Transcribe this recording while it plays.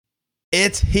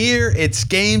It's here. It's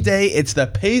game day. It's the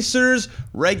Pacers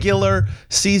regular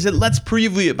season. Let's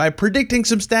preview it by predicting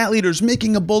some stat leaders,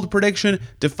 making a bold prediction,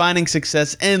 defining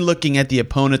success, and looking at the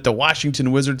opponent, the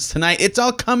Washington Wizards, tonight. It's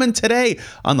all coming today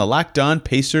on the Locked On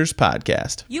Pacers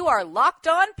podcast. You are Locked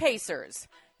On Pacers,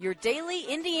 your daily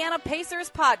Indiana Pacers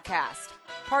podcast,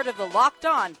 part of the Locked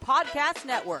On Podcast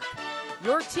Network,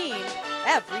 your team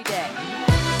every day.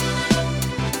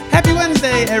 Happy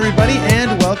Wednesday, everybody,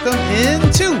 and welcome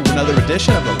into another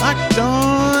edition of the Locked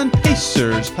On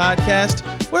Pacers podcast,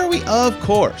 where we, of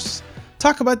course,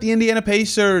 talk about the Indiana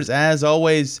Pacers. As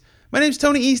always, my name is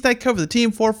Tony East. I cover the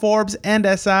team for Forbes and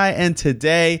SI, and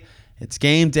today it's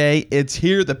game day. It's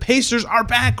here. The Pacers are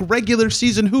back. Regular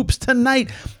season hoops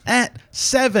tonight at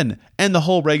 7, and the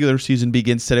whole regular season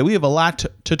begins today. We have a lot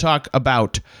to talk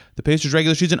about. The Pacers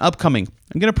regular season upcoming.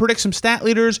 I'm going to predict some stat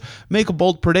leaders, make a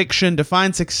bold prediction,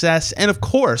 define success, and of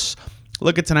course,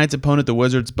 look at tonight's opponent, the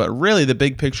Wizards. But really, the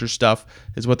big picture stuff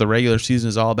is what the regular season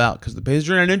is all about, because the Pacers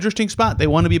are in an interesting spot. They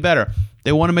want to be better.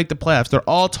 They want to make the playoffs. They're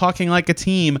all talking like a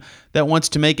team that wants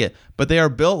to make it, but they are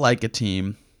built like a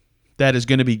team that is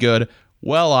going to be good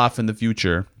well off in the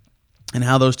future. And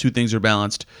how those two things are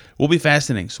balanced will be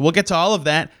fascinating. So we'll get to all of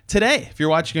that today. If you're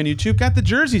watching on YouTube, got the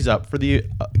jerseys up for the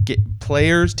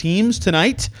players' teams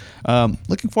tonight.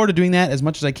 Looking forward to doing that as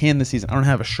much as I can this season. I don't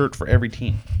have a shirt for every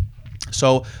team.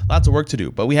 So lots of work to do.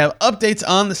 But we have updates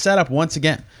on the setup once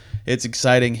again. It's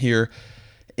exciting here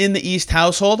in the East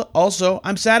household. Also,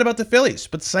 I'm sad about the Phillies,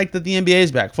 but psyched that the NBA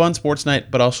is back. Fun sports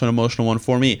night, but also an emotional one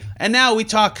for me. And now we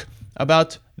talk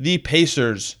about the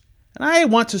Pacers. And I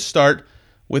want to start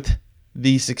with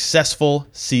the successful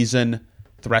season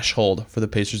threshold for the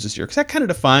Pacers this year, because that kind of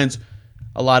defines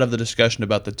a lot of the discussion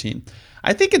about the team.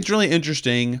 I think it's really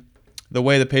interesting the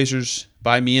way the Pacers,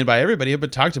 by me and by everybody, have been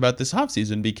talked about this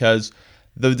offseason, because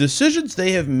the decisions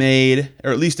they have made,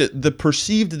 or at least the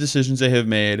perceived decisions they have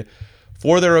made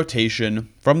for their rotation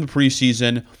from the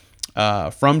preseason,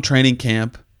 from training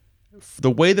camp,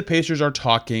 the way the Pacers are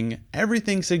talking,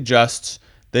 everything suggests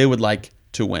they would like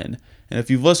to win. And if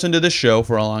you've listened to this show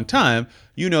for a long time,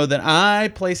 you know that I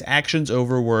place actions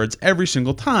over words every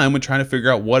single time when trying to figure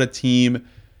out what a team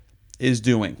is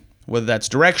doing, whether that's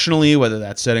directionally, whether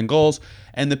that's setting goals.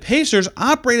 And the Pacers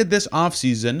operated this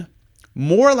offseason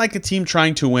more like a team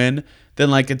trying to win than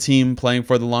like a team playing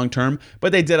for the long term,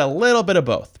 but they did a little bit of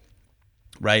both,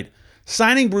 right?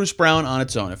 Signing Bruce Brown on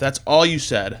its own, if that's all you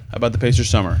said about the Pacers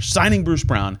summer, signing Bruce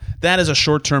Brown, that is a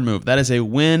short-term move. That is a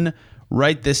win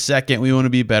right this second. We want to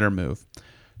be a better move.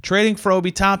 Trading for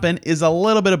Obi Toppin is a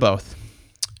little bit of both.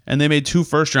 And they made 2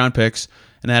 first-round picks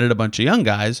and added a bunch of young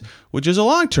guys, which is a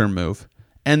long-term move.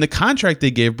 And the contract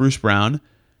they gave Bruce Brown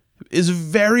is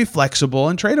very flexible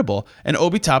and tradable. And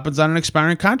Obi Toppin's on an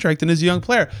expiring contract and is a young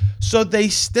player. So they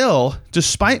still,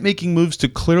 despite making moves to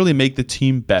clearly make the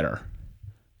team better,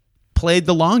 played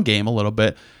the long game a little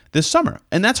bit this summer.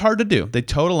 And that's hard to do. They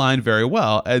towed a line very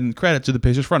well, and credit to the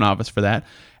Pacers front office for that.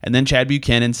 And then Chad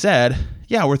Buchanan said,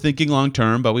 yeah, we're thinking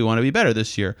long-term, but we want to be better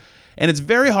this year. And it's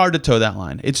very hard to toe that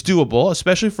line. It's doable,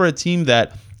 especially for a team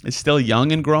that is still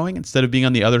young and growing. Instead of being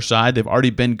on the other side, they've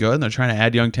already been good, and they're trying to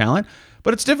add young talent.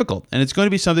 But it's difficult, and it's going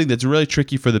to be something that's really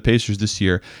tricky for the Pacers this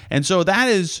year. And so that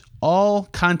is all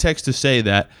context to say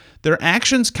that their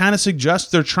actions kind of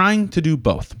suggest they're trying to do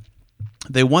both.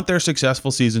 They want their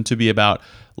successful season to be about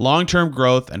long-term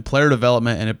growth and player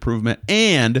development and improvement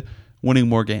and winning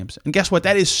more games. And guess what?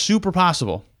 That is super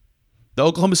possible. The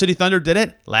Oklahoma City Thunder did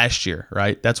it last year,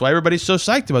 right? That's why everybody's so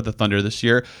psyched about the Thunder this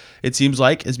year, it seems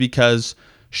like, is because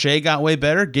Shea got way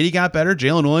better, Giddey got better,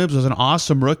 Jalen Williams was an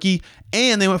awesome rookie,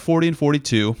 and they went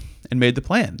 40-42 and made the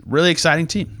play-in. Really exciting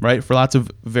team, right? For lots of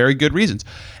very good reasons.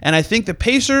 And I think the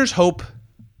Pacers' hope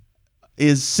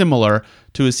is similar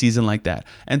to a season like that.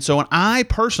 And so when I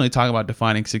personally talk about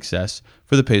defining success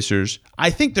for the Pacers, I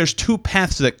think there's 2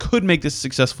 paths that could make this a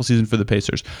successful season for the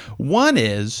Pacers. One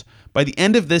is, by the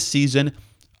end of this season,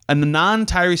 a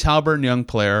non-Tyrese Haliburton young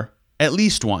player, at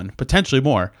least one, potentially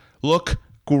more, look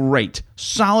great.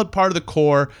 Solid part of the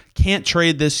core. Can't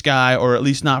trade this guy, or at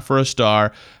least not for a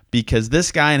star, because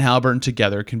this guy and Haliburton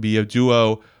together can be a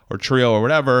duo or trio or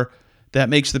whatever that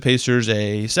makes the Pacers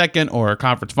a second round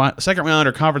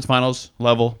or conference finals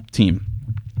level team.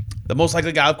 The most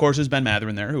likely guy, of course, is Ben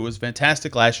Mathurin there, who was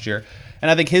fantastic last year,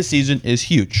 and I think his season is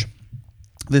huge.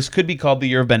 This could be called the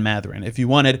year of Ben Mathurin. If you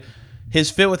wanted, his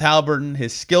fit with Haliburton,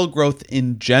 his skill growth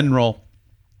in general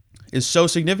is so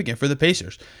significant for the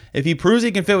Pacers. If he proves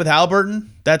he can fit with Haliburton,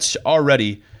 that's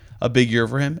already a big year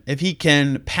for him. If he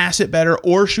can pass it better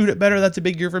or shoot it better, that's a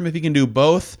big year for him. If he can do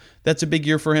both, that's a big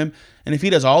year for him. And if he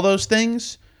does all those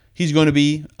things, he's going to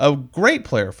be a great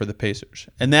player for the Pacers.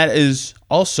 And that is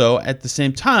also, at the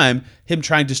same time, him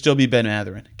trying to still be Ben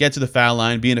Mathurin. Get to the foul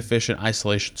line, be an efficient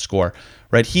isolation scorer,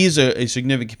 right? He's a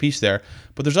significant piece there.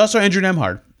 But there's also Andrew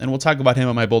Nembhard, and we'll talk about him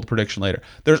on my bold prediction later.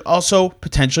 There's also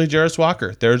potentially Jarace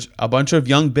Walker. There's a bunch of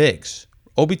young bigs.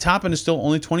 Obi Toppin is still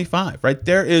only 25, right?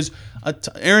 There is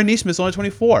Aaron Nesmith's only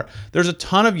 24. There's a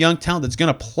ton of young talent that's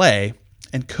going to play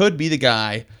and could be the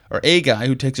guy or a guy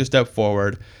who takes a step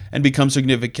forward and becomes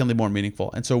significantly more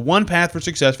meaningful. And so one path for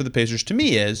success for the Pacers to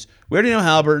me is, we already know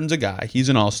Halliburton's a guy. He's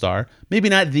an all-star. Maybe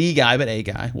not the guy, but a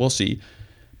guy. We'll see.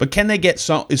 But can they get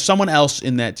is someone else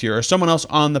in that tier or someone else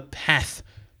on the path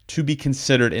to be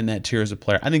considered in that tier as a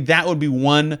player? I think that would be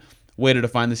one way to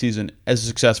define the season as a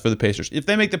success for the Pacers. If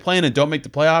they make the play-in and don't make the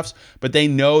playoffs, but they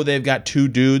know they've got two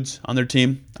dudes on their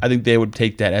team, I think they would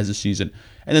take that as a season.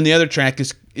 And then the other track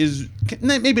is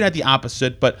maybe not the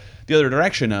opposite, but the other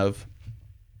direction of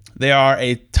they are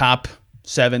a top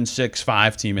 7, 6,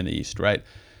 5 team in the East, right?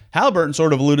 Halliburton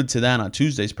sort of alluded to that on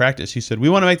Tuesday's practice. He said, we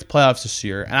want to make the playoffs this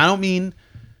year. And I don't mean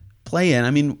play-in. I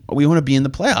mean, we want to be in the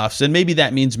playoffs. And maybe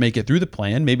that means make it through the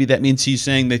play-in. Maybe that means he's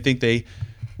saying they think they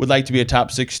would like to be a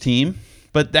top 6 team.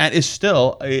 But that is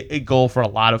still a goal for a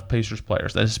lot of Pacers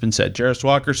players. That has been said. Jarace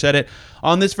Walker said it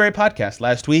on this very podcast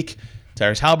last week.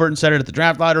 Tyrese Halliburton said it at the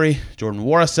draft lottery. Jordan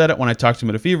Nwora said it when I talked to him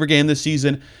at a Fever game this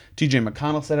season. TJ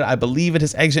McConnell said it, I believe, at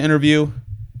his exit interview.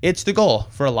 It's the goal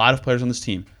for a lot of players on this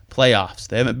team. Playoffs.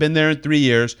 They haven't been there in 3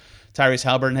 years. Tyrese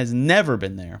Halliburton has never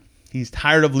been there. He's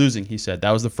tired of losing, he said.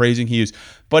 That was the phrasing he used.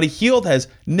 Buddy Hield has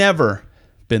never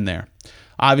been there.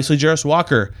 Obviously, Jarace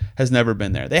Walker has never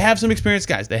been there. They have some experienced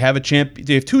guys. They have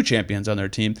They have 2 champions on their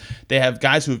team. They have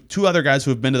two other guys who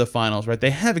have been to the finals, right?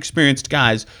 They have experienced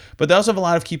guys, but they also have a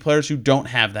lot of key players who don't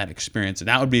have that experience, and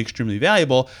that would be extremely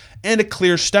valuable and a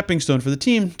clear stepping stone for the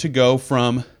team to go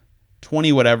from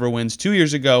 20 whatever wins 2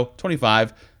 years ago,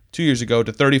 25 2 years ago,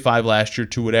 to 35 last year,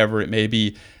 to whatever it may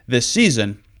be this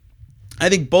season. I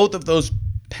think both of those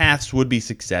paths would be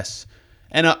success,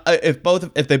 and if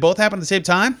they both happen at the same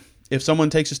time. If someone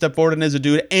takes a step forward and is a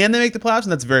dude and they make the playoffs,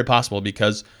 and that's very possible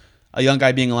because a young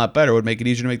guy being a lot better would make it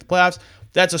easier to make the playoffs,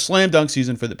 that's a slam dunk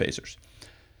season for the Pacers.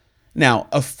 Now,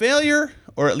 a failure,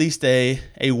 or at least a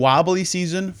wobbly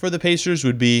season for the Pacers,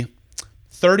 would be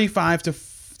 35 to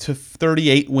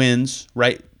 38 wins,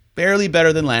 right? Barely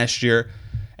better than last year.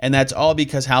 And that's all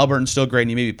because Halliburton's still great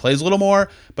and he maybe plays a little more,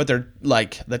 but they're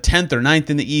like the 10th or 9th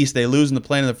in the East. They lose in the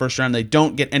play-in in the first round. They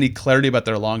don't get any clarity about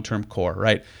their long-term core,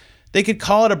 right? They could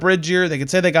call it a bridge year. They could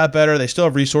say they got better. They still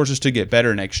have resources to get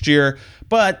better next year,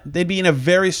 but they'd be in a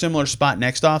very similar spot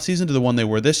next offseason to the one they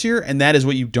were this year, and that is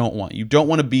what you don't want. You don't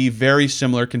want to be very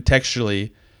similar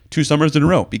contextually 2 summers in a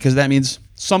row, because that means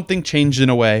something changed in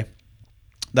a way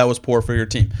that was poor for your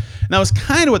team. And that was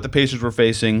kind of what the Pacers were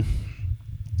facing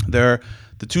the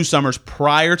 2 summers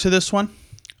prior to this one.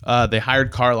 They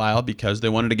hired Carlisle because they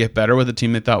wanted to get better with a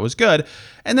team they thought was good,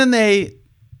 and then they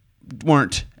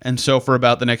weren't. And so for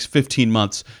about the next 15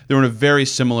 months, they were in a very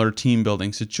similar team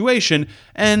building situation.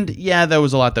 And yeah, there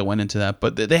was a lot that went into that,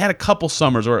 but they had a couple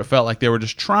summers where it felt like they were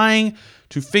just trying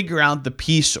to figure out the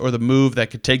piece or the move that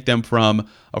could take them from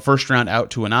a first round out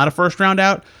to a not a first round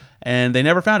out, and they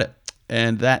never found it.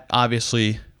 And that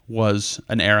obviously was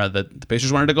an era that the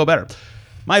Pacers wanted to go better.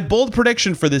 My bold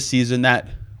prediction for this season that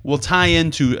will tie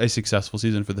into a successful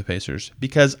season for the Pacers,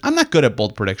 because I'm not good at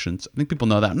bold predictions. I think people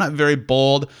know that. I'm not very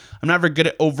bold. I'm not very good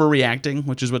at overreacting,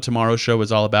 which is what tomorrow's show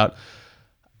is all about.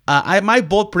 My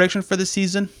bold prediction for this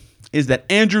season is that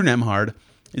Andrew Nembhard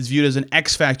is viewed as an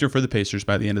X factor for the Pacers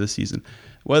by the end of the season,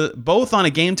 both on a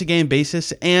game-to-game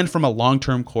basis and from a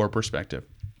long-term core perspective.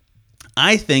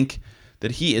 I think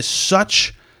that he is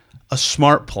such a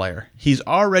smart player. He's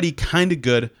already kind of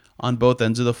good on both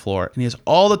ends of the floor, and he has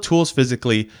all the tools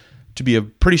physically to be a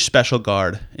pretty special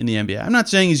guard in the NBA. I'm not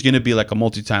saying he's going to be like a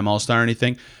multi-time all-star or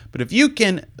anything, but if you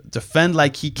can defend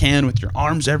like he can with your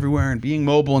arms everywhere and being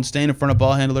mobile and staying in front of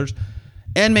ball handlers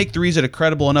and make threes at a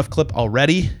credible enough clip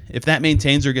already, if that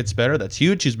maintains or gets better, that's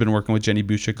huge. He's been working with Jenny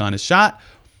Busick on his shot.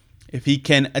 If he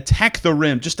can attack the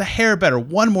rim just a hair better,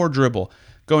 one more dribble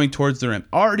going towards the rim,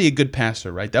 already a good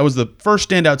passer, right? That was the first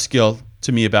standout skill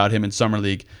to me about him in Summer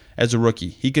League as a rookie.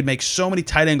 He could make so many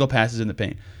tight angle passes in the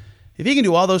paint. If he can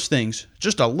do all those things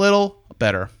just a little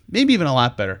better, maybe even a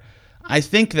lot better, I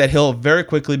think that he'll very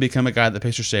quickly become a guy that the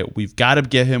Pacers say, we've got to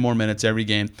give him more minutes every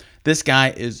game. This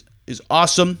guy is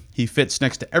awesome. He fits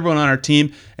next to everyone on our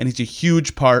team, and he's a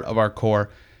huge part of our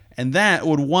core. And that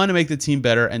would, 1, make the team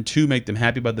better, and 2, make them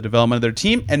happy about the development of their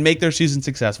team and make their season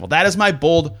successful. That is my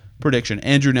bold prediction.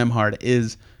 Andrew Nembhard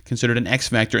is considered an X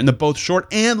factor in the both short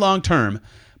and long term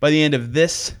by the end of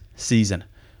this season.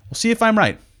 We'll see if I'm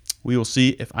right. We will see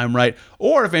if I'm right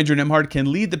or if Andrew Nembhard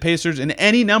can lead the Pacers in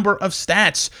any number of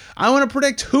stats. I want to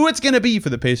predict who it's going to be for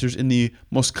the Pacers in the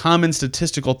most common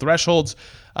statistical thresholds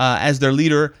as their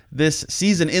leader this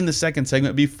season in the second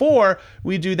segment. Before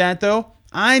we do that, though,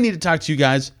 I need to talk to you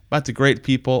guys about the great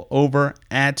people over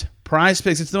at Prize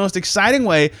Picks. It's the most exciting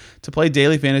way to play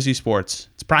daily fantasy sports.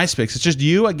 It's Prize Picks. It's just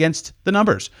you against the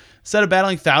numbers. Instead of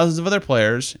battling thousands of other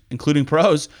players, including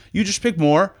pros, you just pick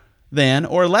more than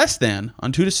or less than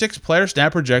on 2 to 6 player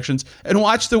stat projections and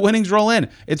watch the winnings roll in.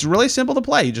 It's really simple to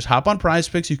play. You just hop on Prize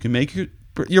Picks. You can make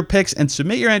your picks and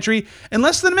submit your entry in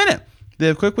less than a minute. They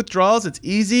have quick withdrawals. It's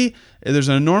easy. There's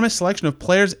an enormous selection of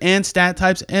players and stat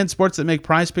types and sports that make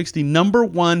Prize Picks the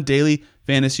 #1 daily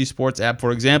fantasy sports app.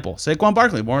 For example, Saquon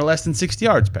Barkley, more or less than 60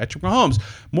 yards. Patrick Mahomes,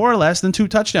 more or less than 2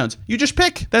 touchdowns. You just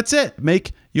pick. That's it.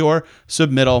 Make your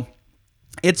submittal.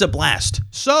 It's a blast.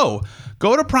 So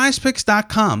go to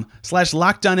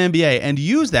prizepicks.com/LockedOnNBA and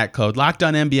use that code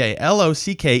LockedOnNBA,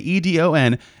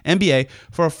 LOCKEDON NBA,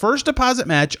 for a first deposit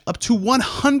match up to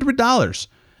 $100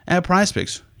 at Prize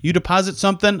Picks. You deposit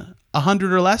something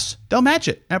 $100 or less, they'll match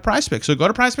it at Prize Picks. So go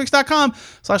to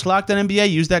prizepicks.com/LockedOnNBA,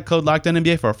 use that code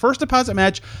LockedOnNBA for a first deposit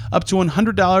match up to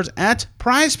 $100 at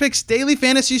Prize Picks. Daily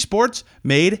fantasy sports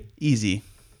made easy.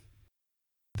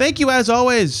 Thank you, as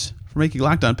always, for making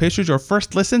Locked On Pacers your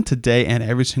first listen today and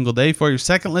every single day. For your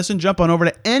second listen, jump on over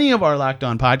to any of our Locked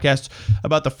On podcasts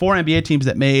about the 4 NBA teams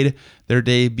that made their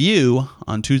debut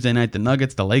on Tuesday night: the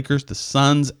Nuggets, the Lakers, the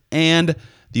Suns, and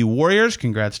the Warriors.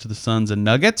 Congrats to the Suns and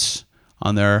Nuggets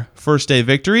on their first day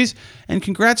victories. And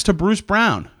congrats to Bruce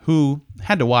Brown, who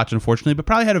had to watch, unfortunately, but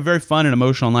probably had a very fun and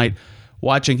emotional night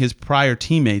watching his prior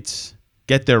teammates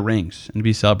get their rings and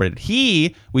be celebrated.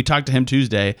 We talked to him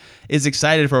Tuesday, is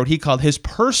excited for what he called his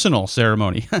personal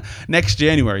ceremony next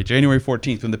January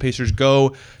 14th, when the Pacers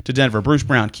go to Denver. Bruce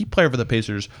Brown, key player for the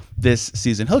Pacers this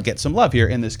season. He'll get some love here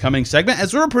in this coming segment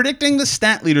as we're predicting the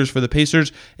stat leaders for the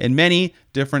Pacers in many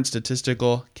different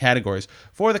statistical categories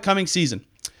for the coming season.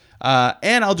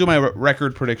 And I'll do my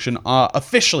record prediction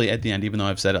officially at the end, even though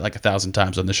I've said it like 1,000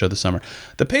 times on the show this summer.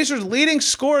 The Pacers' leading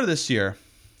scorer this year.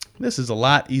 This is a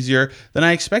lot easier than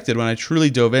I expected when I truly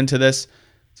dove into this.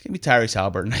 It's going to be Tyrese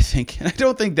Haliburton, I think. And I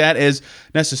don't think that is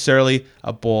necessarily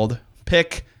a bold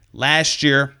pick. Last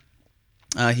year,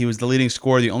 he was the leading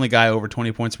scorer, the only guy over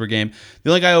 20 points per game,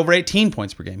 the only guy over 18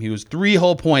 points per game. He was 3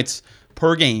 whole points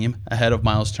per game ahead of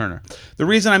Miles Turner. The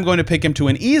reason I'm going to pick him to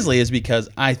win easily is because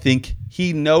I think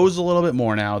he knows a little bit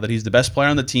more now that he's the best player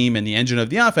on the team and the engine of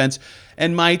the offense,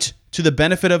 and might, to the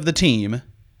benefit of the team,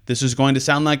 this is going to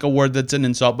sound like a word that's an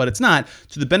insult, but it's not,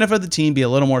 to the benefit of the team, be a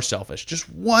little more selfish. Just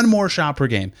 1 more shot per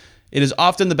game. It is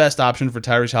often the best option for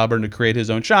Tyrese Haliburton to create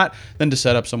his own shot than to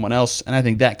set up someone else, and I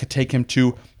think that could take him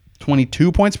to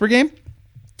 22 points per game,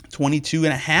 22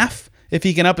 and a half if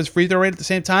he can up his free throw rate at the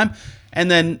same time, and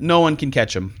then no one can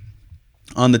catch him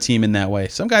on the team in that way.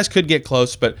 Some guys could get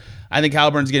close, but I think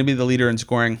Haliburton's going to be the leader in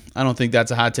scoring. I don't think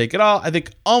that's a hot take at all. I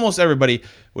think almost everybody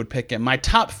would pick him. My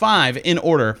top 5 in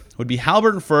order would be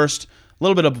Haliburton first, a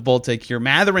little bit of a bold take here,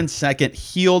 Mathurin second,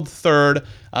 Hield third,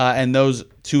 and those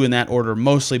 2 in that order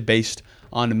mostly based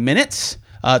on minutes.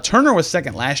 Turner was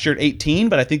second last year at 18,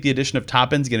 but I think the addition of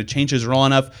Toppin is going to change his role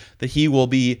enough that he will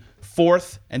be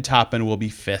 4th and Toppin will be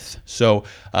 5th. So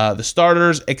the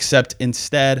starters, except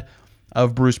instead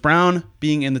of Bruce Brown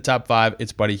being in the top 5,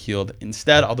 it's Buddy Hield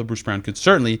instead, although Bruce Brown could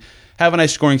certainly have a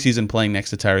nice scoring season playing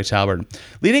next to Tyrese Haliburton.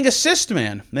 Leading assist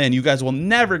man, you guys will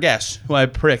never guess who I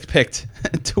picked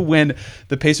to win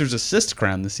the Pacers assist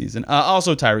crown this season.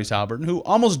 Also Tyrese Haliburton, who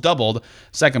almost doubled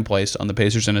second place on the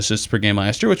Pacers in assists per game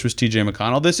last year, which was TJ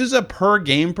McConnell. This is a per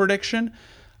game prediction,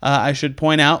 I should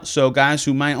point out, so guys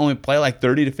who might only play like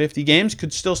 30 to 50 games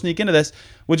could still sneak into this,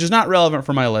 which is not relevant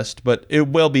for my list, but it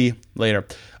will be later.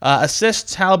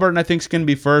 Assists, Haliburton I think is going to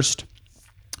be first.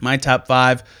 My top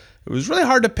 5. It was really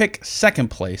hard to pick second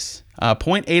place.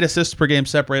 0.8 assists per game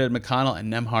separated McConnell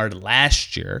and Nembhard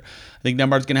last year. I think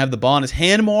Nembhard's going to have the ball in his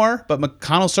hand more, but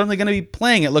McConnell's certainly going to be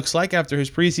playing, it looks like, after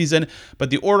his preseason. But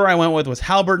the order I went with was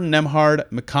Haliburton, Nembhard,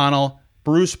 McConnell,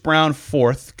 Bruce Brown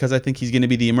 4th, because I think he's going to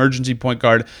be the emergency point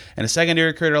guard and a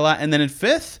secondary creator a lot. And then in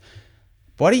 5th,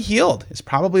 Buddy Hield is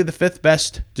probably the 5th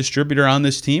best distributor on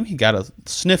this team. He got a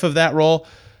sniff of that role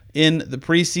in the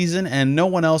preseason, and no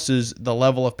one else is the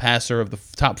level of passer of the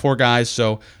top 4 guys.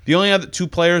 So the only other 2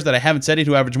 players that I haven't said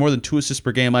who averaged more than 2 assists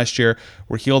per game last year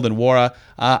were Hield and Wara.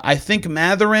 I think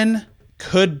Mathurin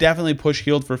could definitely push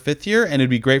Hield for 5th year, and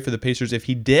it'd be great for the Pacers if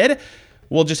he did.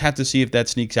 We'll just have to see if that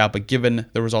sneaks out, but given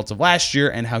the results of last year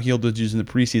and how Hield was used in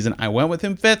the preseason, I went with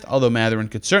him 5th, although Mathurin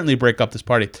could certainly break up this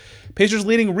party. Pacers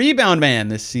leading rebound man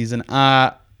this season.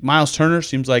 Miles Turner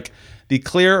seems like the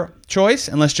clear choice,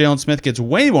 unless Jalen Smith gets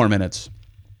way more minutes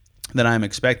than I'm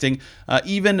expecting.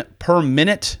 Even per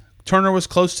minute, Turner was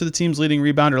close to the team's leading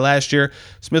rebounder last year.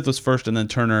 Smith was first, and then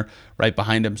Turner right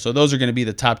behind him. So those are going to be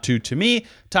the top two to me.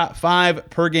 Top 5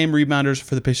 per game rebounders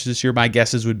for the Pacers this year. My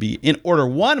guesses would be in order: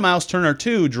 1, Miles Turner;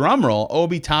 2, drumroll,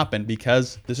 Obi Toppin,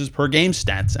 because this is per game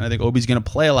stats, and I think Obi's going to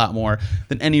play a lot more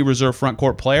than any reserve front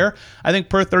court player. I think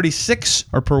per 36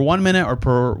 or per 1 minute or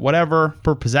per whatever,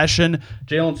 per possession,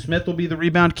 Jalen Smith will be the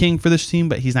rebound king for this team,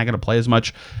 but he's not going to play as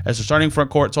much as the starting front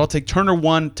court. So I'll take Turner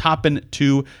 1, Toppin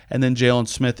 2, and then Jalen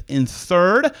Smith in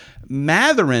 3rd.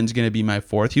 Matherin's going to be my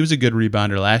 4th. He was a good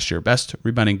rebounder last year. Best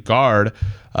rebounding guard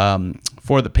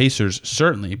for the Pacers,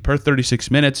 certainly. Per 36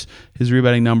 minutes, his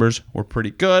rebounding numbers were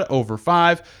pretty good, over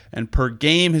 5. And per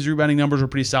game, his rebounding numbers were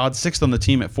pretty solid. 6th on the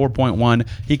team at 4.1.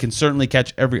 He can certainly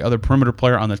catch every other perimeter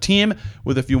player on the team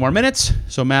with a few more minutes.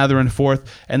 So Matherin 4th.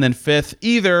 And then 5th,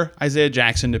 either Isaiah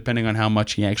Jackson, depending on how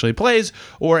much he actually plays,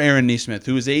 or Aaron Nesmith,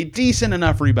 who is a decent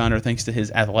enough rebounder thanks to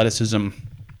his athleticism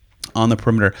on the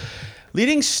perimeter.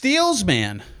 Leading steals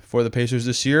man for the Pacers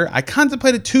this year, I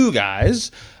contemplated 2 guys,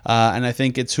 and I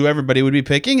think it's who everybody would be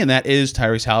picking, and that is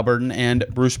Tyrese Haliburton and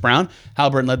Bruce Brown.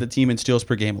 Haliburton led the team in steals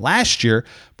per game last year.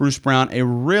 Bruce Brown, a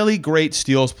really great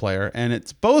steals player, and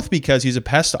it's both because he's a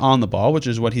pest on the ball, which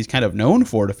is what he's kind of known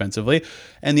for defensively,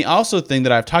 and the also thing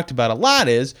that I've talked about a lot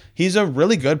is he's a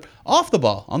really good off the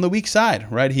ball on the weak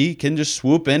side, right? He can just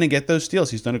swoop in and get those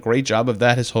steals. He's done a great job of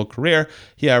that his whole career.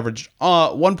 He averaged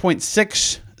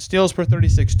 1.6 steals per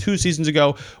 36 2 seasons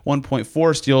ago,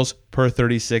 1.4 steals per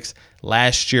 36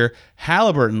 last year.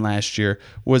 Haliburton last year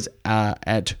was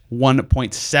at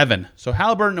 1.7. So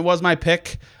Haliburton was my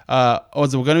pick.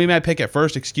 Was going to be my pick at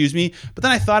first, excuse me. But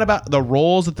then I thought about the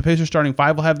roles that the Pacers starting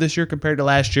 5 will have this year compared to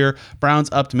last year. Brown's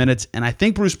upped minutes, and I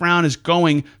think Bruce Brown is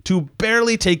going to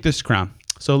barely take this crown.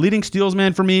 So leading steals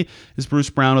man for me is Bruce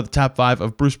Brown, with the top 5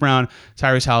 of Bruce Brown,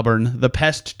 Tyrese Haliburton, the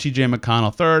pest TJ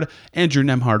McConnell 3rd, Andrew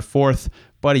Nembhard 4th,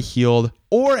 Buddy Hield,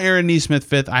 or Aaron Nesmith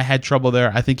 5th. I had trouble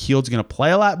there. I think Hield's going to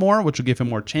play a lot more, which will give him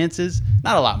more chances.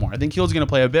 Not a lot more. I think Hield's going to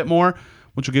play a bit more,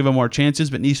 which will give him more chances,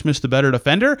 but Nesmith's the better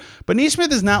defender. But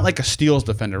Nesmith is not like a steals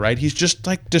defender, right? He's just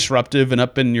like disruptive and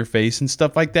up in your face and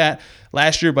stuff like that.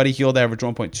 Last year, Buddy Hield averaged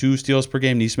 1.2 steals per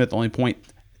game. Nesmith only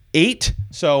 0.8.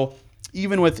 So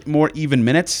even with more even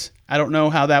minutes, I don't know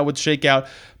how that would shake out.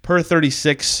 Per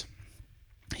 36,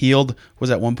 Hield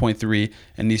was at 1.3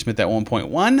 and Nesmith at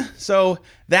 1.1. So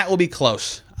that will be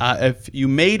close. If you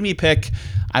made me pick,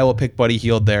 I will pick Buddy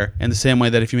Hield there. In the same way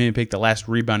that if you made me pick the last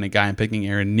rebounding guy, I'm picking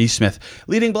Aaron Nesmith.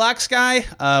 Leading blocks guy,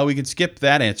 we can skip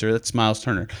that answer. That's Miles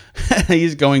Turner.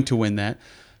 He's going to win that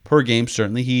per game,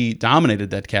 certainly. He dominated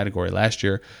that category last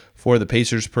year for the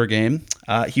Pacers per game.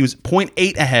 He was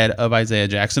 0.8 ahead of Isaiah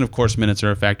Jackson. Of course, minutes are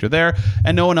a factor there.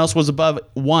 And no one else was above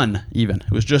 1 even.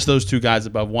 It was just those 2 guys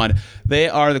above 1. They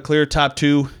are the clear top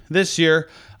 2 this year,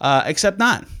 except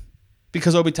not,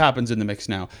 because Obi Toppin's in the mix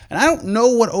now. And I don't know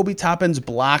what Obi Toppin's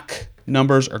block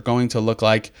numbers are going to look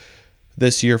like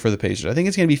this year for the Pacers. I think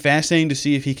it's going to be fascinating to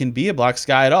see if he can be a blocks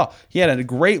guy at all. He had a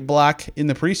great block in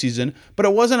the preseason, but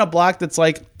it wasn't a block that's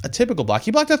like a typical block. He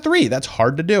blocked a 3. That's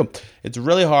hard to do. It's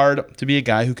really hard to be a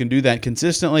guy who can do that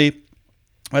consistently.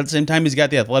 But at the same time, he's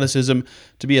got the athleticism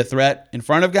to be a threat in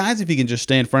front of guys if he can just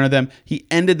stay in front of them. He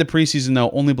ended the preseason,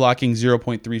 though, only blocking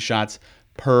 0.3 shots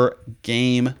per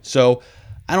game. So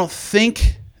I don't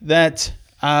think that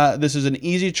this is an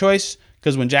easy choice,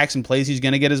 because when Jackson plays, he's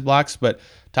going to get his blocks, but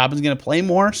Toppin's going to play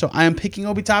more. So I am picking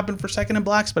Obi Toppin for 2nd in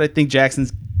blocks, but I think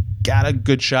Jackson's got a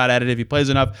good shot at it if he plays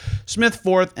enough. Smith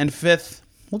 4th and 5th.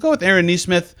 We'll go with Aaron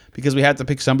Nesmith because we have to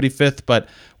pick somebody 5th, but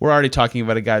we're already talking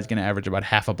about a guy who's going to average about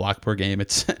half a block per game.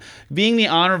 It's being the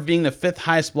honor of being the 5th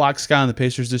highest blocks guy on the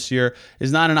Pacers this year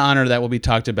is not an honor that will be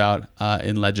talked about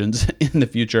in Legends in the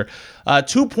future.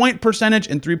 2-point percentage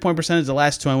and 3-point percentage, the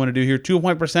last 2 I want to do here.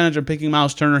 2-point percentage, I'm picking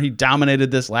Miles Turner. He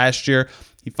dominated this last year.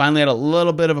 He finally had a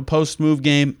little bit of a post-move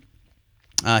game.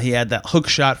 He had that hook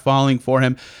shot falling for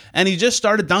him, and he just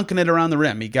started dunking it around the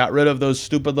rim. He got rid of those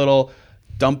stupid little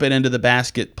dump it into the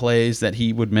basket plays that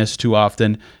he would miss too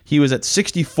often. He was at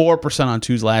 64% on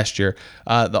 2s last year.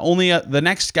 The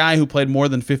next guy who played more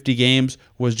than 50 games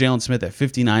was Jalen Smith at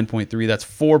 59.3. That's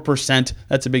 4%.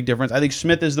 That's a big difference. I think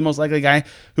Smith is the most likely guy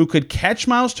who could catch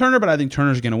Miles Turner, but I think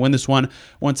Turner's going to win this one.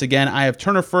 Once again, I have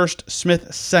Turner 1st, Smith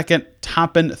 2nd,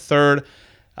 Toppin 3rd,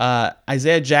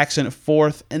 Isaiah Jackson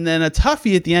 4th, and then a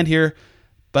toughie at the end here,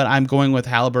 but I'm going with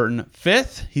Haliburton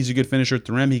 5th. He's a good finisher at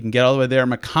the rim. He can get all the way there.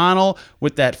 McConnell,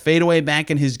 with that fadeaway back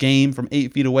in his game from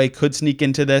 8 feet away, could sneak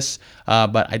into this,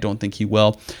 but I don't think he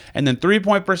will. And then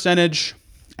 3-point percentage,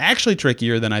 actually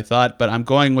trickier than I thought, but I'm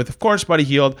going with, of course, Buddy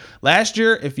Hield. Last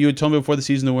year, if you had told me before the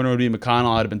season the winner would be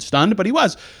McConnell, I'd have been stunned, but he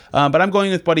was. But I'm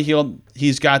going with Buddy Hield.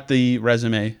 He's got the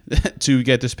resume to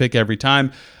get this pick every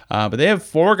time. But they have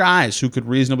 4 guys who could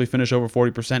reasonably finish over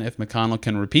 40% if McConnell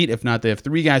can repeat. If not, they have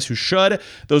 3 guys who should.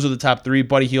 Those are the top 3.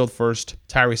 Buddy Hield first,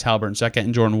 Tyrese Haliburton second,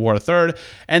 and Jordan Ward third.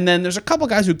 And then there's a couple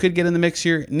guys who could get in the mix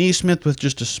here. Nesmith with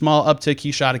just a small uptick.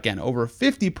 He shot again over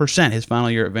 50% his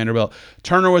final year at Vanderbilt.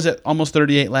 Turner was at almost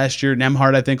 38 last year.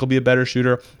 Nembhard, I think, will be a better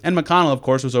shooter. And McConnell, of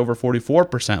course, was over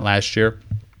 44% last year.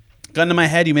 Gun to my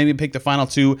head, you made me pick the final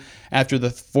 2 after the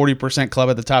 40% club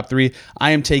at the top 3.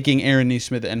 I am taking Aaron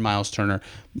Nesmith and Miles Turner.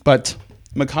 But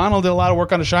McConnell did a lot of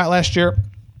work on the shot last year.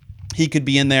 He could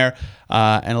be in there,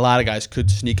 and a lot of guys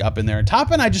could sneak up in there. And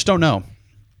Toppin, I just don't know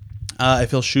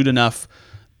if he'll shoot enough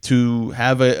to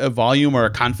have a volume or a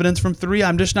confidence from 3.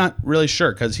 I'm just not really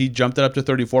sure because he jumped it up to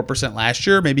 34% last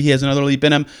year. Maybe he has another leap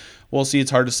in him. We'll see.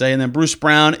 It's hard to say. And then Bruce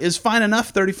Brown is fine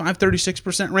enough,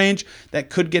 35-36% range. That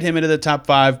could get him into the top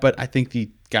 5, but I think the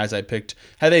guys I picked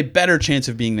have a better chance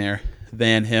of being there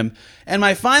than him. And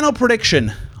my final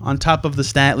prediction on top of the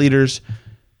stat leaders,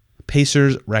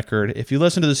 Pacers record. If you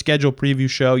listen to the schedule preview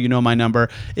show, you know my number.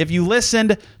 If you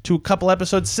listened to a couple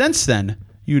episodes since then,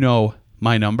 you know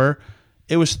my number.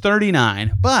 It was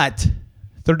 39, but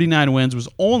 39 wins was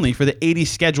only for the 80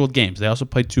 scheduled games. They also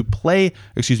played 2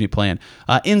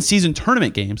 in-season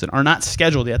tournament games that are not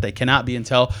scheduled yet. They cannot be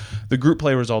until the group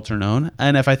play results are known.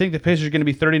 And if I think the Pacers are going to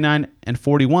be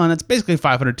 39-41, that's basically a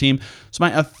 500 team. So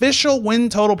my official win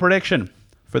total prediction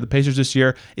for the Pacers this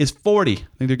year is 40. I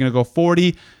think they're going to go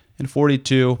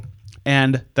 40-42.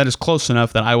 And that is close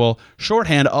enough that I will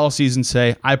shorthand all season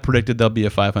say I predicted they'll be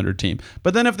a 500 team.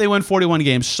 But then if they win 41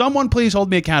 games, someone please hold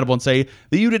me accountable and say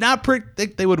that you did not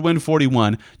predict they would win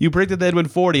 41. You predicted they'd win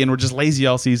 40 and were just lazy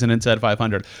all season and said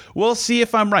 500. We'll see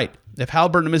if I'm right. If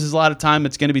Haliburton misses a lot of time,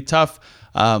 it's going to be tough.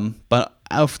 But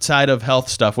outside of health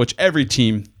stuff, which every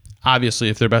team, obviously,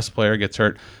 if their best player gets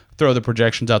hurt, throw the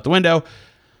projections out the window.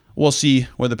 We'll see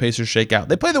where the Pacers shake out.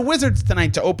 They play the Wizards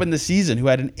tonight to open the season, who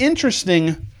had an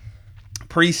interesting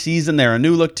preseason. They're a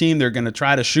new look team. They're going to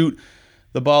try to shoot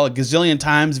the ball a gazillion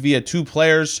times via 2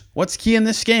 players. What's key in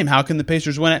this game? How can the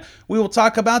Pacers win it? We will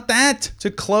talk about that to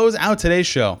close out today's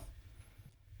show.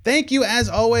 Thank you, as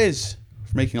always,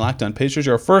 for making Locked On Pacers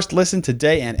your first listen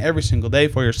today and every single day.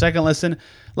 For your second listen,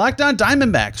 Locked On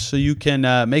Diamondbacks, so you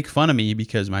can make fun of me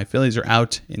because my Phillies are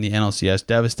out in the NLCS,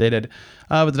 devastated.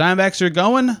 But the Diamondbacks are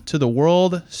going to the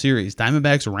World Series.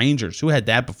 Diamondbacks Rangers, who had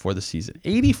that before the season?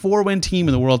 84-win team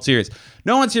in the World Series.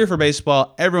 No one's here for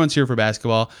baseball. Everyone's here for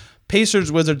basketball.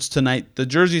 Pacers Wizards tonight. The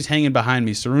jerseys hanging behind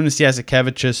me, Sarunas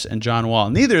Jasikevičius and John Wall.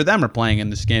 Neither of them are playing in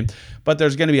this game, but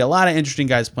there's going to be a lot of interesting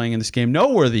guys playing in this game.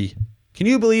 Noteworthy. Can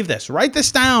you believe this? Write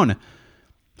this down.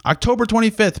 October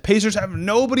 25th, Pacers have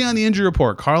nobody on the injury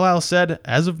report. Carlisle said,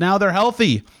 as of now, they're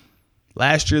healthy.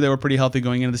 Last year, they were pretty healthy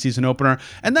going into the season opener.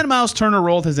 And then Miles Turner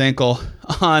rolled his ankle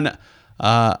on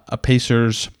a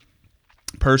Pacers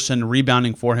person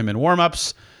rebounding for him in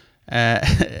warmups.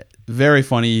 Very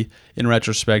funny in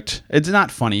retrospect. It's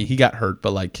not funny. He got hurt,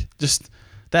 but like just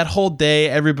that whole day,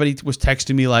 everybody was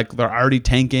texting me like they're already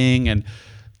tanking and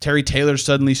Terry Taylor's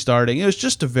suddenly starting. It was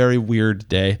just a very weird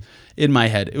day in my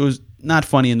head. It was not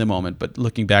funny in the moment, but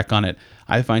looking back on it,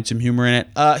 I find some humor in it.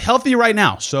 Healthy right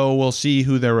now, so we'll see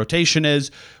who their rotation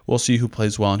is. We'll see who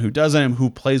plays well and who doesn't, and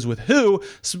who plays with who.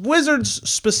 Wizards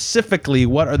specifically,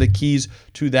 what are the keys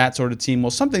to that sort of team? Well,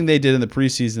 something they did in the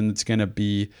preseason that's going to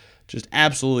be just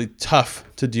absolutely tough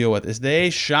to deal with is they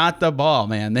shot the ball,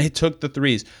 man. They took the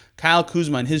threes. Kyle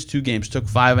Kuzma in his 2 games took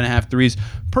 5.5 threes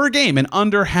per game in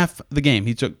under half the game.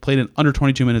 He played in under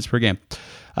 22 minutes per game.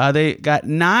 They got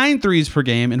 9 threes per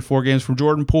game in 4 games from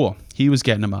Jordan Poole. He was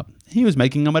getting them up. He was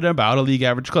making them at about a league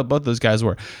average clip. Both those guys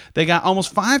were. They got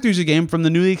almost 5 threes a game from the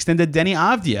newly extended Denny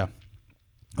Avdia,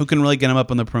 who can really get him up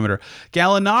on the perimeter.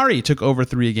 Gallinari took over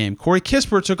 3 a game. Corey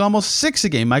Kispert took almost 6 a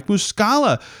game. Mike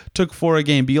Muscala took 4 a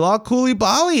game. Bilal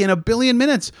Coulibaly in a billion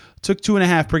minutes took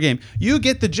 2.5 per game. You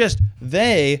get the gist.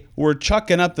 They were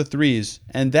chucking up the threes,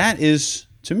 and that is,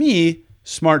 to me,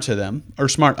 smart of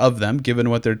them, given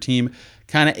what their team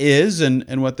kind of is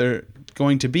and what they're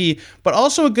going to be, but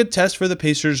also a good test for the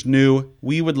Pacers' new,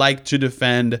 we would like to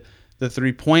defend the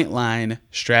 3-point line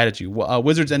strategy.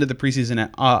 Wizards ended the preseason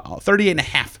at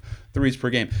 38.5 threes per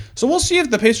game. So we'll see if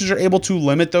the Pacers are able to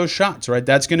limit those shots, right?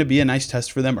 That's going to be a nice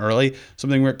test for them early,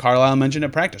 something Rick Carlisle mentioned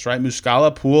at practice, right?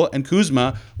 Muscala, Poole, and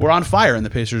Kuzma were on fire in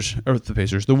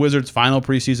the Wizards' final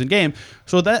preseason game.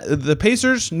 So that the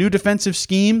Pacers' new defensive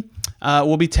scheme,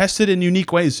 will be tested in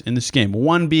unique ways in this game.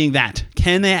 One being that,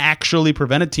 can they actually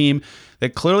prevent a team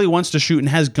that clearly wants to shoot and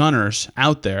has gunners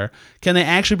out there? Can they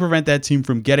actually prevent that team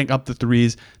from getting up the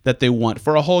threes that they want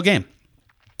for a whole game?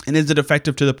 And is it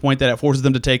effective to the point that it forces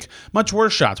them to take much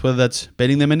worse shots, whether that's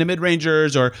baiting them into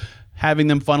mid-rangers or having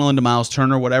them funnel into Miles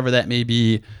Turner, whatever that may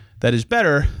be, that is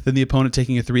better than the opponent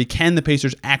taking a three? Can the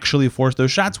Pacers actually force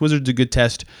those shots? Wizards a good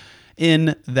test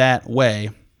in that way.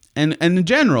 And in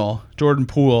general, Jordan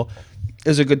Poole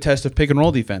is a good test of pick and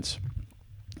roll defense.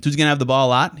 Who's going to have the ball a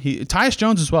lot? Tyus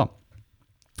Jones as well.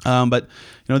 But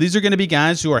these are going to be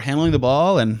guys who are handling the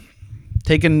ball and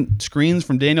taking screens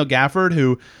from Daniel Gafford,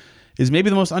 who is maybe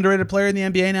the most underrated player in the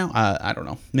NBA now. I don't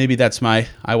know. Maybe that's I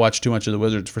watch too much of the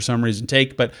Wizards for some reason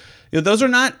take. But those are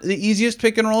not the easiest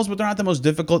pick and rolls, but they're not the most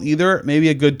difficult either. Maybe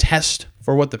a good test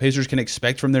for what the Pacers can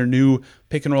expect from their new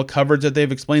pick and roll coverage that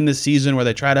they've explained this season, where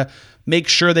they try to make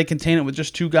sure they contain it with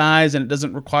just two guys and it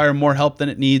doesn't require more help than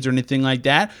it needs or anything like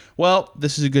that. Well,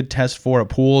 this is a good test for it.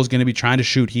 Poole is going to be trying to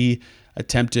shoot. He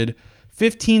attempted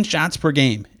 15 shots per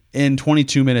game in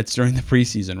 22 minutes during the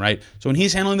preseason, right? So when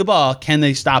he's handling the ball, can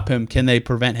they stop him? Can they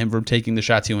prevent him from taking the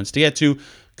shots he wants to get to?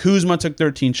 Kuzma took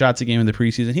 13 shots a game in the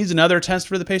preseason. He's another test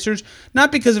for the Pacers,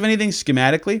 not because of anything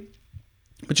schematically,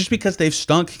 but just because they've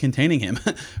stunk containing him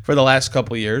for the last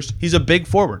couple of years. He's a big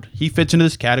forward. He fits into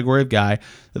this category of guy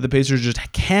that the Pacers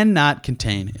just cannot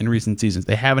contain in recent seasons.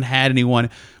 They haven't had anyone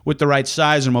with the right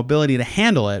size or mobility to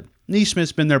handle it.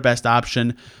 Nesmith's been their best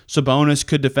option. Sabonis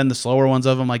could defend the slower ones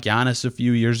of them, like Giannis a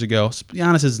few years ago.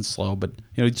 Giannis isn't slow, but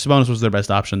Sabonis was their best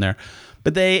option there.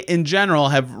 But they, in general,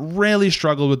 have really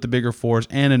struggled with the bigger fours.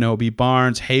 Anunoby,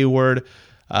 Barnes, Hayward,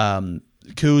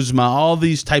 Kuzma, all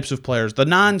these types of players. The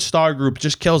non-star group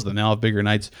just kills them. They all have bigger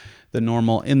nights than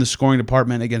normal in the scoring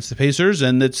department against the Pacers,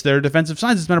 and it's their defensive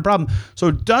sides that's been a problem.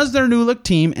 So does their new look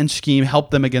team and scheme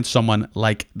help them against someone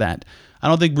like that? I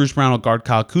don't think Bruce Brown will guard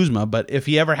Kyle Kuzma, but if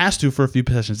he ever has to for a few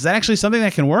possessions, is that actually something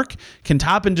that can work? Can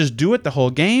Toppin just do it the whole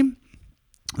game?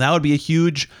 That would be a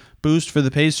huge boost for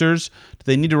the Pacers. Do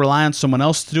they need to rely on someone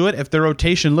else to do it? If their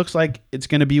rotation looks like it's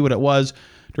going to be what it was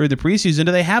during the preseason,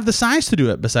 do they have the size to do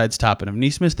it besides Toppin? If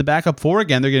Nesmith's the backup four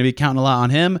again, they're going to be counting a lot on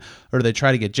him, or do they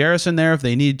try to get Jarris in there if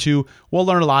they need to? We'll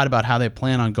learn a lot about how they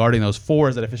plan on guarding those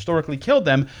fours that have historically killed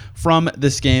them from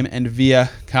this game and via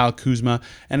Kyle Kuzma.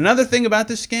 And another thing about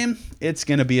this game, it's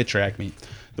going to be a track meet.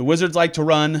 The Wizards like to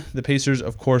run. The Pacers,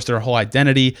 of course, their whole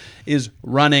identity is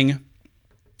running.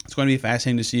 It's going to be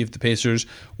fascinating to see if the Pacers,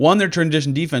 one, their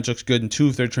transition defense looks good, and two,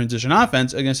 if their transition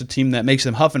offense against a team that makes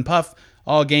them huff and puff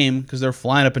all game because they're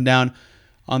flying up and down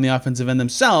on the offensive end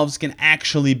themselves, can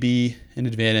actually be an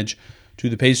advantage to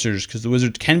the Pacers, because the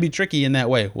Wizards can be tricky in that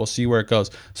way. We'll see where it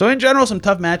goes. So in general, some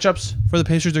tough matchups for the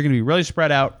Pacers. They're going to be really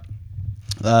spread out.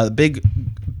 Big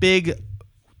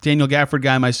Daniel Gafford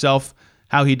guy myself,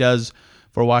 how he does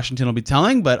for Washington will be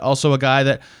telling, but also a guy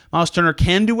that Miles Turner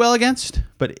can do well against,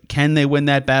 but can they win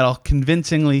that battle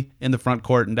convincingly in the front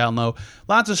court and down low?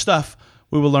 Lots of stuff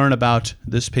we will learn about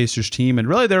this Pacers team and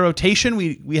really their rotation.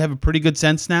 We have a pretty good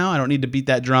sense now. I don't need to beat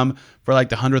that drum for like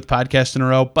the 100th podcast in a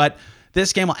row, but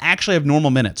this game will actually have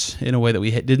normal minutes in a way that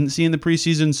we didn't see in the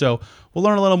preseason, so we'll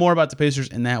learn a little more about the Pacers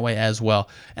in that way as well.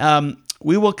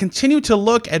 We will continue to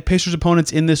look at Pacers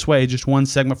opponents in this way, just one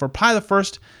segment for probably the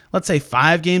first, let's say,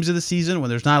 5 games of the season when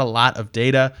there's not a lot of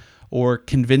data or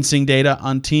convincing data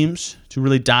on teams to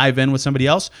really dive in with somebody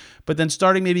else. But then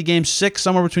starting maybe game 6,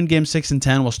 somewhere between game 6 and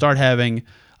 10, we'll start having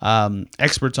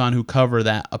experts on who cover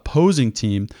that opposing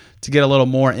team to get a little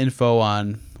more info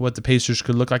on what the Pacers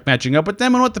could look like matching up with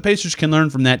them and what the Pacers can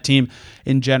learn from that team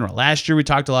in general. Last year we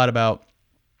talked a lot about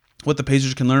what the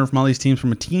Pacers can learn from all these teams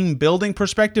from a team building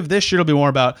perspective. This year it'll be more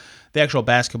about the actual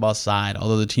basketball side,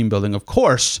 although the team building, of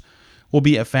course, will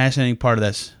be a fascinating part of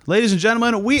this. Ladies and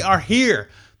gentlemen, we are here.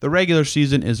 The regular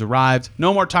season is arrived.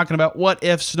 No more talking about what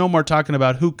ifs, no more talking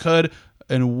about who could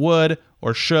and would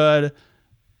or should.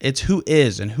 It's who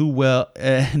is and who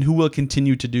will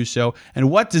continue to do so.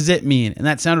 And what does it mean? And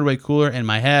that sounded way cooler in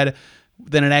my head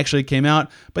than it actually came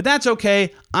out. But that's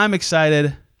okay. I'm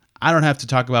excited. I don't have to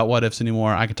talk about what ifs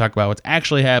anymore. I can talk about what's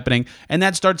actually happening. And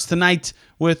that starts tonight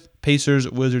with Pacers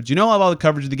Wizards. I'll have all the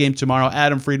coverage of the game tomorrow.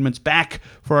 Adam Friedman's back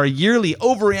for our yearly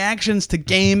overreactions to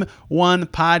Game 1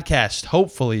 podcast.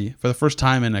 Hopefully, for the first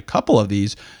time in a couple of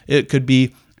these, it could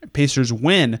be Pacers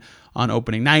win on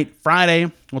opening night. Friday,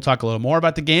 we'll talk a little more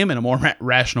about the game in a more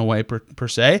rational way per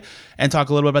se, and talk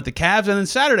a little bit about the Cavs. And then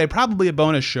Saturday, probably a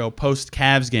bonus show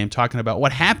post-Cavs game, talking about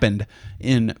what happened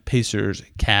in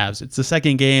Pacers-Cavs. It's the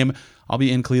second game. I'll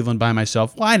be in Cleveland by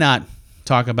myself. Why not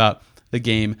talk about the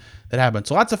game that happened.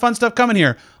 So lots of fun stuff coming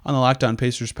here on the Locked On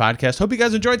Pacers podcast. Hope you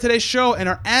guys enjoyed today's show and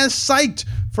are as psyched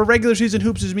for regular season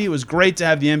hoops as me. It was great to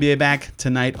have the NBA back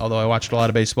tonight, although I watched a lot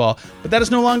of baseball. But that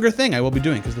is no longer a thing I will be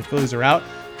doing because the Phillies are out.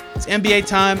 It's NBA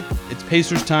time, it's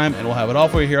Pacers time, and we'll have it all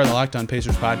for you here on the Locked On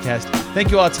Pacers podcast. Thank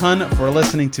you all a ton for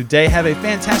listening today. Have a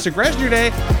fantastic rest of your day.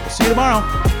 We'll see you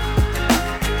tomorrow.